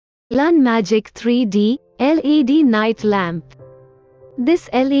GLUN Magic 3D LED Night Lamp. This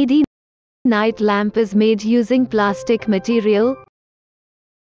LED night lamp is made using plastic material,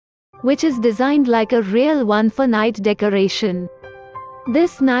 which is designed like a real one for night decoration.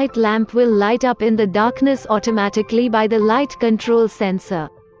 This night lamp will light up in the darkness automatically by the light control sensor.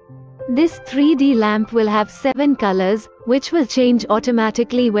 This 3D lamp will have 7 colors, which will change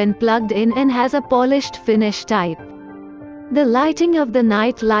automatically when plugged in and has a polished finish type. The lighting of the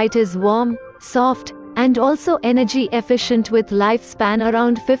night light is warm, soft, and also energy efficient with lifespan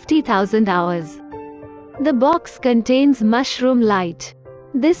around 50,000 hours. The box contains mushroom light.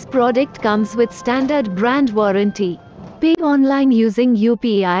 This product comes with standard brand warranty. Pay online using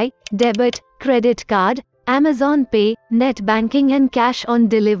UPI, debit, credit card, Amazon Pay, net banking and cash on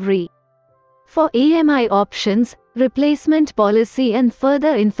delivery. For EMI options, replacement policy and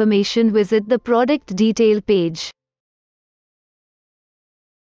further information visit the product detail page.